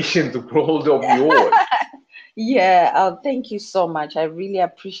United Nations world of yours. yeah, thank you so much. I really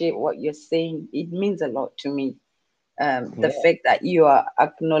appreciate what you're saying. It means a lot to me. The Yeah. fact that you are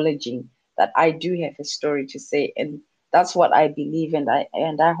acknowledging that I do have a story to say, and that's what I believe, and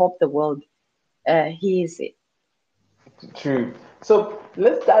I hope the world hears it. True. So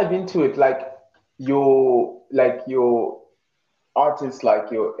let's dive into it. Your artists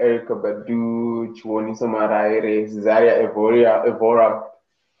like your Erica Badu, Chiwoniso Maraire, Zaria Evora,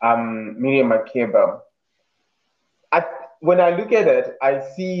 Miriam Makeba. I when I look at it, I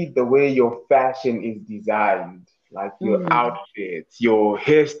see the way your fashion is designed, like your Mm, outfits, your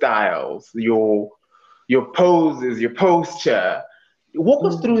hairstyles, your poses, your posture. Walk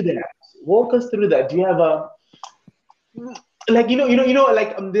us through mm. that. Walk us through that. Do you have a like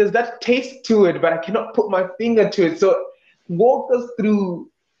like there's that taste to it, but I cannot put my finger to it. So walk us through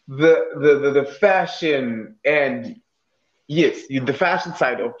the fashion and yes, the fashion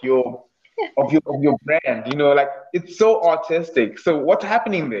side of your brand. Like it's so artistic. So what's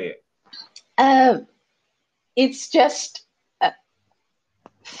happening there? Um, it's just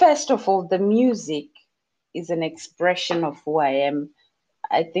first of all, the music is an expression of who I am.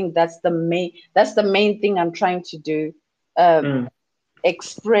 I think that's the main thing I'm trying to do. Um, Mm.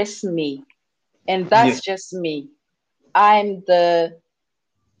 express me, and Yes. that's just me. I'm the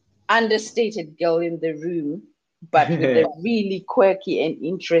understated girl in the room, but with a really quirky and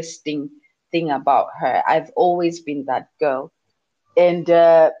interesting thing about her. I've always been that girl. And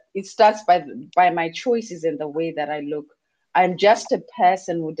it starts by my choices and the way that I look. I'm just a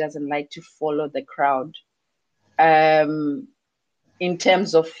person who doesn't like to follow the crowd. Um, in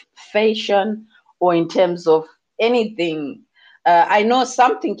terms of fashion or in terms of anything. I know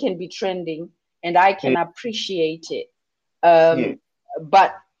something can be trending and I Yeah. can appreciate it. Yeah.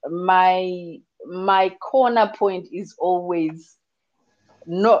 But my corner point is always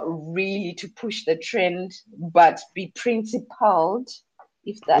not really to push the trend, but be principled,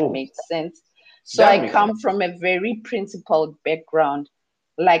 if that Oh, makes sense. So that I makes sense. come from a very principled background.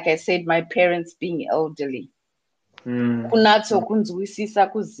 Like I said, my parents being elderly, Mm. kunatso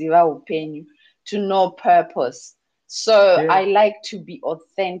kunzwisisa kuziva upenyu, to know purpose. So Yeah. I like to be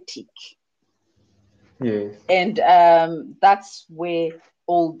authentic, Yes. and that's where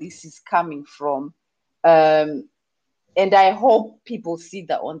all this is coming from. um, and I hope people see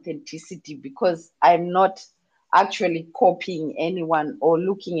the authenticity, because I'm not actually copying anyone or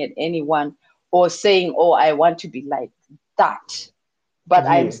looking at anyone or saying, oh, I want to be like that, but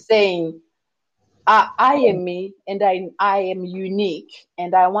I'm Yeah. saying I am me, and I am unique,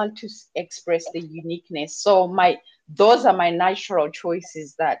 and I want to express the uniqueness. So those are my natural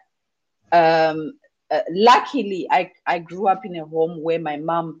choices that luckily I grew up in a home where my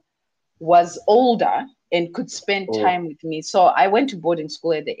mom was older and could spend Oh. time with me. So I went to boarding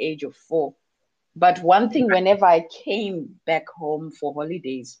school at the age of 4. But one thing, whenever I came back home for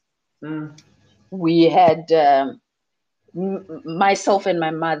holidays, Mm. we had myself and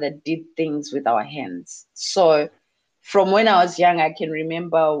my mother did things with our hands. So from when I was young, I can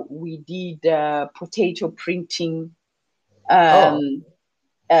remember we did potato printing, Oh. um,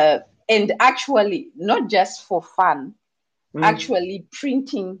 uh, and actually not just for fun, Mm. actually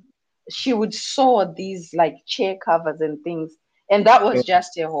printing. She would sew these like chair covers and things, and that Yeah. was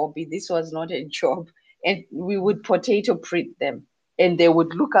just a hobby. This was not a job, and we would potato print them, and they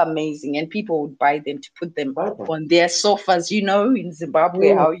would look amazing, and people would buy them to put them Oh. on their sofas. You know, in Zimbabwe,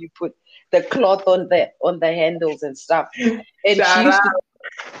 Mm. how you put the cloth on the handles and stuff. And she Shout used out. to,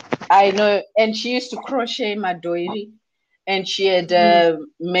 I know, and she used to crochet madoiri, and she had Mm. a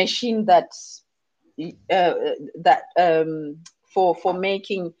machine uh, that for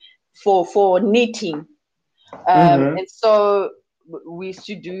making for knitting, Mm-hmm. and so we used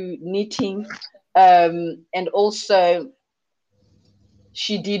to do knitting, and also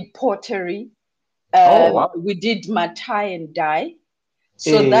she did pottery. Oh, wow. We did matai and dye.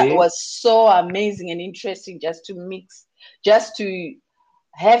 So that Eh. was so amazing and interesting, just to mix, just to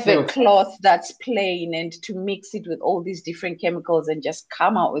have a Milk. cloth that's plain and to mix it with all these different chemicals and just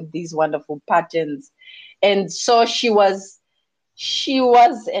come out with these wonderful patterns. And so she was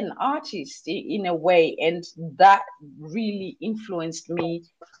an artist in a way, and that really influenced me.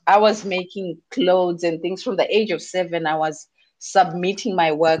 I was making clothes and things from the age of 7. I was submitting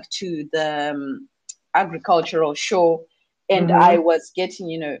my work to the agricultural show, and I Mm-hmm. was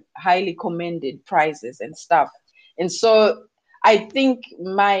getting, highly commended prizes and stuff. And so I think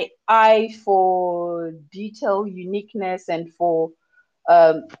my eye for detail, uniqueness, and for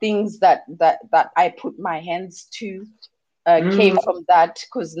things that I put my hands to came Mm. from that,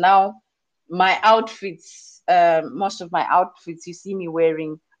 because now my outfits, most of my outfits you see me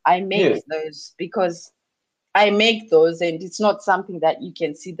wearing, I make Yes. those, because I make those, and it's not something that you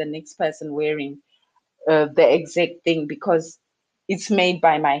can see the next person wearing the exact thing, because it's made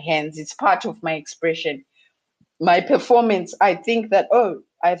by my hands. It's part of my expression. My performance, I think that, oh,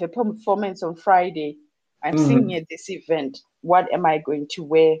 I have a performance on Friday. I'm Mm-hmm. singing at this event. What am I going to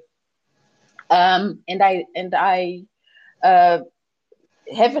wear? And I uh,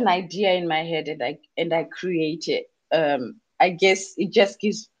 have an idea in my head, and I create it. I guess it just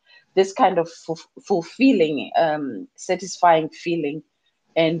gives this kind of fulfilling, satisfying feeling,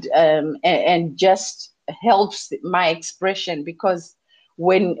 and just helps my expression, because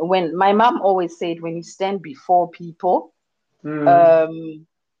when my mom always said, when you stand before people, Mm. um,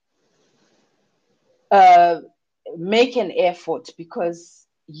 uh, make an effort, because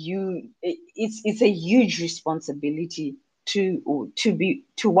it's a huge responsibility to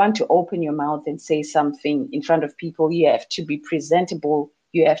want to open your mouth and say something in front of people. You have to be presentable,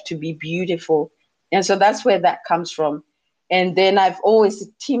 you have to be beautiful, and so that's where that comes from. And then I've always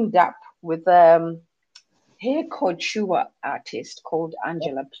teamed up with hair couture artist called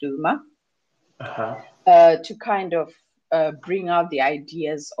Angela Pluma, Uh-huh. to kind of bring out the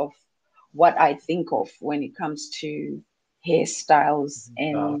ideas of what I think of when it comes to hairstyles,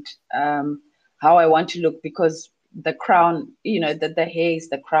 Wow. and how I want to look, because the crown, the hair is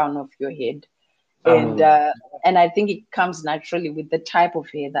the crown of your head, I and mean, uh, and I think it comes naturally with the type of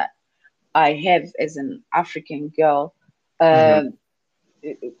hair that I have as an African girl. mm-hmm.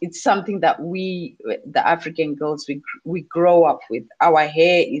 it's something that we, the African girls, we grow up with. Our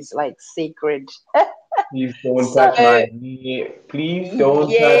hair is like sacred. Please don't So touch my hair. Please don't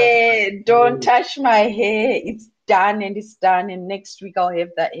touch yeah, my don't hair. touch my hair. It's done and it's done. And next week I'll have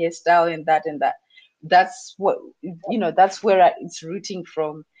that hairstyle and that and that. That's what, that's where it's rooting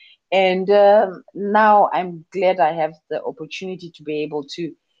from. And now I'm glad I have the opportunity to be able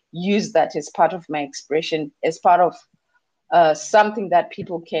to use that as part of my expression, as part of something that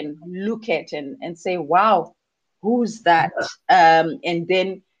people can look at and say, wow, who's that? And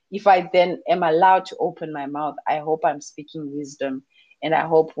then if I then am allowed to open my mouth, I hope I'm speaking wisdom. And I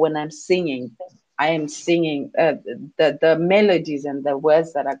hope when I'm singing, I am singing the melodies and the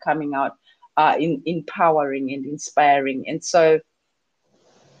words that are coming out are empowering and inspiring. And so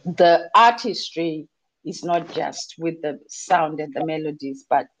the artistry is not just with the sound and the melodies,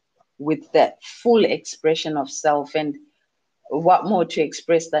 but with the full expression of self. And what more to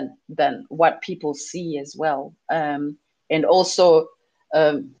express than what people see as well, and also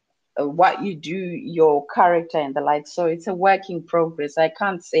what you do, your character and the like. So it's a work in progress. I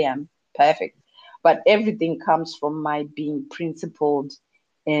can't say I'm perfect, but everything comes from my being principled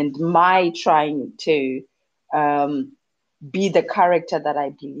and my trying to um, be the character that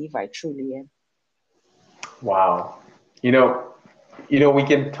I believe I truly am. Wow. You know, we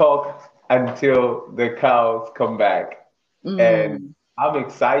can talk until the cows come back. And Mm. I'm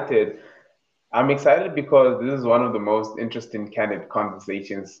excited. I'm excited because this is one of the most interesting kind of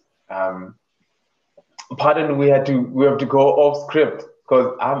conversations. Pardon, we have to go off script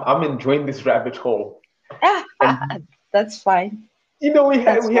because I'm enjoying this rabbit hole. And That's fine.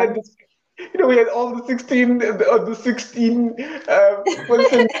 That's we had fine. this, we had all the 16 the 16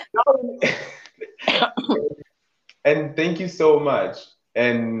 person. And thank you so much.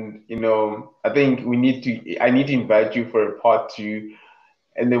 And I think I need to invite you for a part two,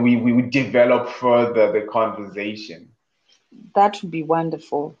 and then we would develop further the conversation. That would be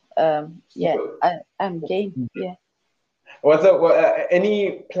wonderful. Yeah, So, I'm game. Yeah. what's up?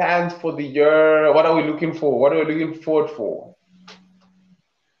 Any plans for the year? What are we looking for? What are we looking forward for?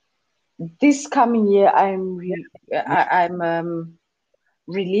 This coming year, I'm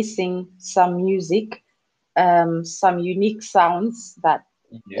releasing some music, some unique sounds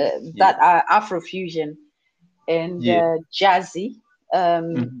Yes, yes, that are Afrofusion and yes. jazzy.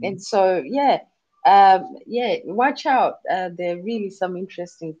 Mm-hmm. And so, yeah, watch out. There are really some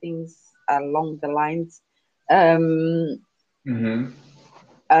interesting things along the lines. Um, Mm-hmm.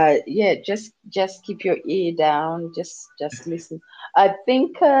 yeah, just keep your ear down. Just listen. I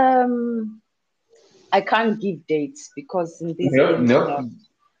think I can't give dates because in these No, things, no.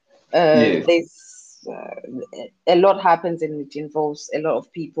 Yes. there's a lot happens and it involves a lot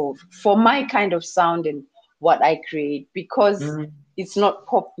of people for my kind of sound and what I create, because Mm-hmm. it's not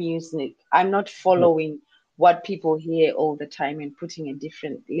pop music. I'm not following what people hear all the time and putting a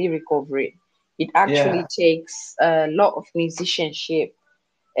different lyric over it. It actually Yeah. takes a lot of musicianship,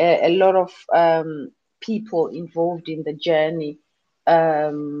 a lot of people involved in the journey,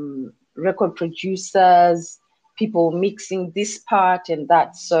 record producers, people mixing this part and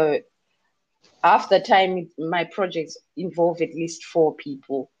that. So after time, my projects involve at least four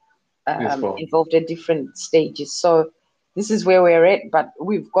people This for involved at different stages. So this is where we're at, but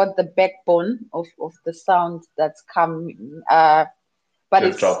we've got the backbone of the sound that's coming. But just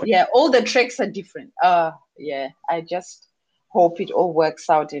it's, drop it. yeah, all the tracks are different. Yeah, I just hope it all works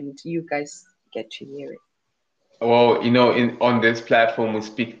out and you guys get to hear it. Well, in on this platform, we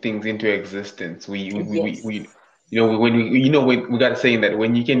speak things into existence. Yes. When we got a saying that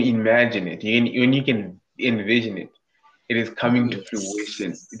when you can imagine it, when you can envision it, it is coming to Yes.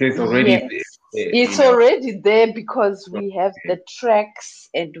 fruition. It is already Yes. there, It's already there because we have the tracks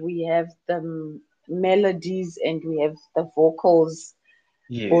and we have the melodies and we have the vocals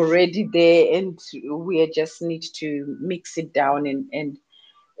Yes, already there, and we just need to mix it down and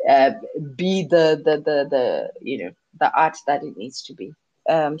uh, be the art that it needs to be.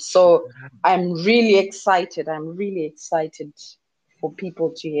 So I'm really excited for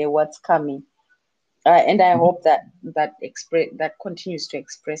people to hear what's coming, and I hope that continues to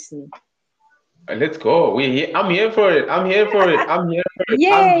express me. let's go. We here. I'm here for it. I'm here for it. I'm here for it.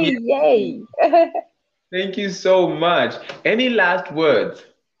 I'm Yay! here. Yay! Thank you so much. Any last words?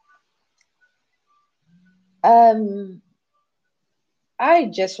 um, I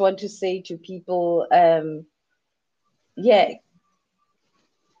just want to say to people, yeah,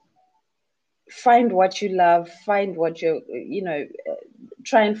 find what you love, find what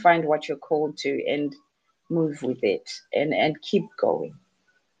try and find what you're called to and move with it, and keep going,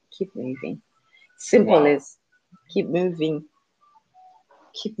 keep moving. Simple Wow. as keep moving.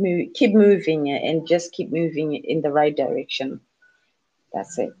 keep moving and just keep moving in the right direction.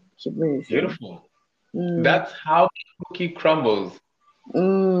 That's it. Keep moving. Beautiful. Mm. That's how the cookie crumbles.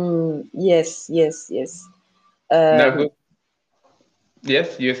 Yes, yes, yes. Now, Um, go.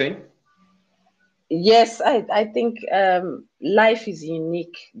 Yes, you're saying? yes, I think life is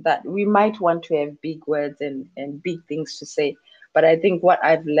unique that we might want to have big words and big things to say, but I think what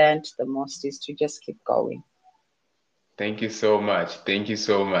I've learned the most is to just keep going. Thank you so much. Thank you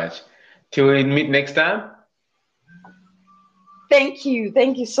so much. Till we meet next time. Thank you.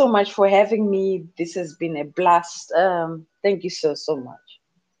 Thank you so much for having me. This has been a blast. Thank you so, so much.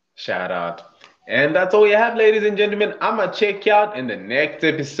 Shout out. And that's all we have, ladies and gentlemen. I'ma check you out in the next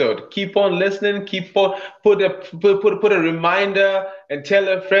episode. Keep on listening. Keep on put a reminder and tell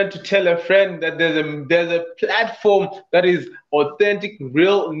a friend to tell a friend that there's a platform that is authentic,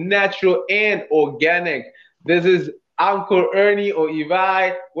 real, natural, and organic. This is Uncle Ernie or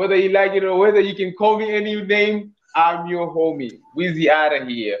Ivi. Whether you like it or whether you can call me any name, I'm your homie. Weezy out of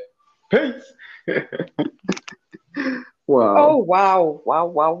here. Peace. Oh, Wow. wow. Wow,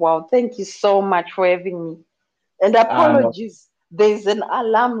 wow, wow. Thank you so much for having me. And No, apologies. There's an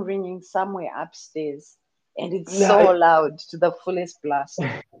alarm ringing somewhere upstairs, and it's so no, loud to the fullest blast.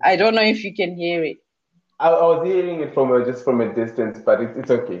 I don't know if you can hear it. I was hearing it from just from a distance, but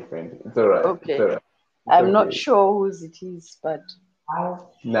it's okay, friend. It's all right. It's all Okay. right. It's I'm not okay. sure whose it is, but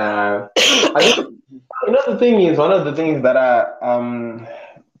Nah, I think the thing is one of the things that one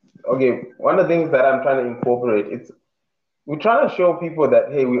of the things that I'm trying to incorporate. It's we're trying to show people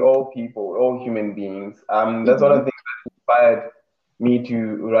that hey, we're all people, we're all human beings. That's one of Mhm. the things that inspired me to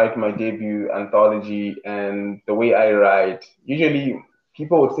write my debut anthology and the way I write. Usually,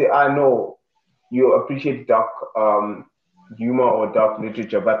 people would say, "I know you appreciate dark humor or dark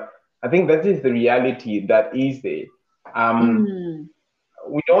literature," but I think that is the reality that is there. Um, Mm.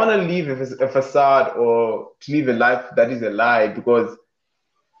 we don't want to live a facade or to live a life that is a lie because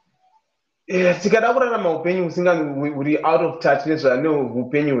tikadakurara maupenyu uri out of touch nezvane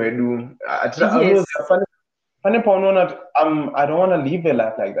upenyu hwedu Yes. pane paunoona kuti I don't want to live a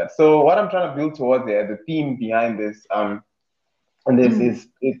life like that. So what I'm trying to build towards there, the theme behind this and this Mm.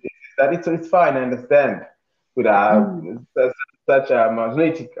 is that it's fine. I understand with Mm. such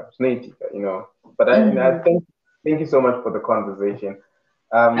znaitika, you know. But I Mm. thank you so much for the conversation.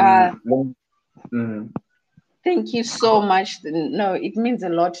 Uh, Mhm. Thank you so much. No, it means a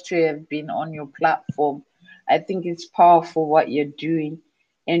lot to have been on your platform. I think it's powerful what you're doing,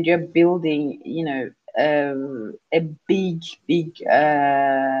 and you're building, a big, big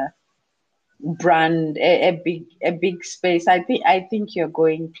brand, a big space. I think you're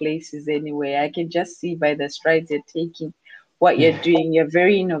going places anyway. I can just see by the strides you're taking, what you're doing. You're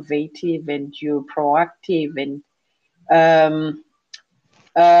very innovative and you're proactive, and um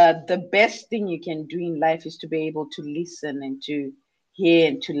the best thing you can do in life is to be able to listen and to hear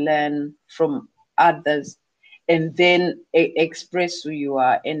and to learn from others, and then express who you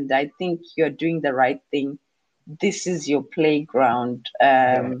are. And I think you're doing the right thing. This is your playground.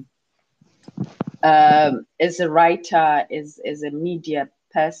 As a writer, as a media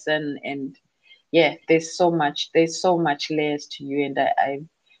person, and yeah, there's so much layers to you. And I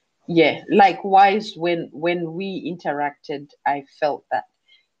yeah, likewise, when we interacted, I felt that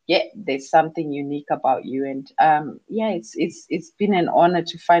yeah, there's something unique about you. And yeah, it's been an honor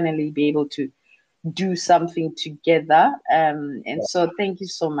to finally be able to do something together. And so thank you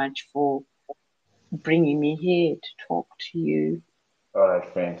so much for bringing me here to talk to you. All right,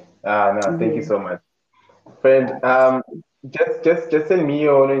 friend. No, thank you Yeah. so much. Friend, just send me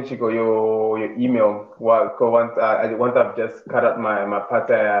your email. Well, once I've just cut out my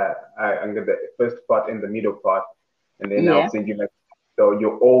part, I get the first part and the middle part, and then I'll Yeah. send you like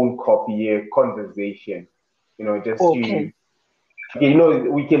your own copy, a conversation. You know, just Okay.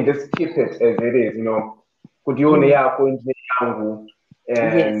 we can just keep it as it is. You know, kudione Mm. yako nje yangu,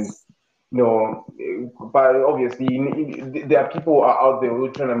 and Yes. no, but obviously there are people who are out there who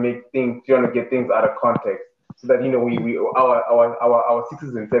are trying to get things out of context, so that we our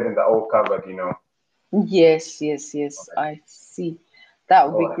sixes and sevens are all covered. Yes, yes, yes. I see. That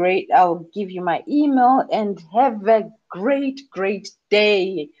would All be right. great. I'll give you my email, and have a great, great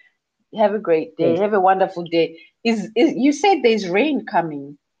day. Have a great day. Have a wonderful day. Is you said there's rain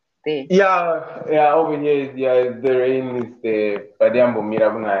coming there? Yeah, over here, yeah, the rain is there, but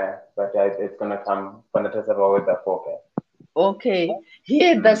it's gonna come. Gonna test about weather forecast. Okay.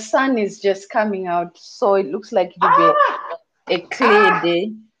 Here the Mm. sun is just coming out, so it looks like it'll be a clear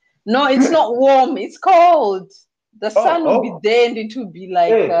day. No, it's not warm. It's cold. The sun will be Oh, there, and it will be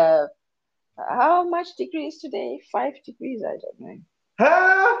like hey, how much degrees today? 5 degrees? I don't know.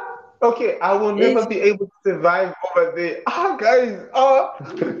 Huh? Okay, I will never It's be able to survive over there. Ah, guys. Oh.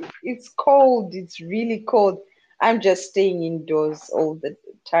 it's cold. It's really cold. I'm just staying indoors all the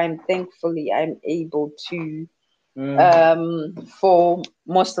time. Thankfully, I'm able to Mm, for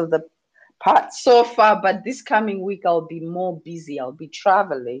most of the parts so far. But this coming week, I'll be more busy. I'll be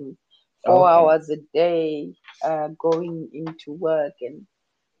traveling 4 okay, hours a day, going into work and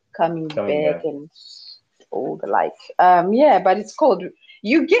coming coming back back. and all the like. Yeah, but it's cold.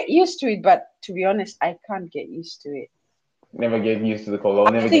 You get used to it, but to be honest, I can't get used to it. Never get used to the cold. I'll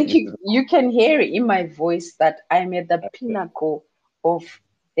I never get think used to you can hear it in my voice that I'm at the pinnacle of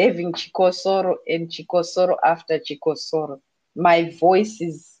having chikosoro and chikosoro after chikosoro. My voice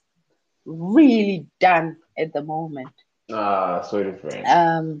is really done at the moment. Ah, sorry,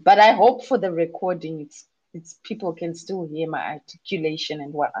 friend. But I hope for the recording, it's people can still hear my articulation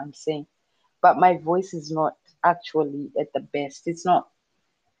and what I'm saying. But my voice is not actually at the best. It's not.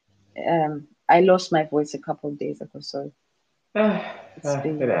 I lost my voice a couple of days ago, so it's It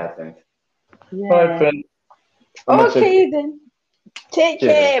been happens. All right, yeah. friend. I'm gonna check. Okay then. Take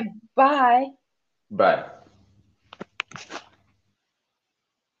Cheers. care. Bye. Bye.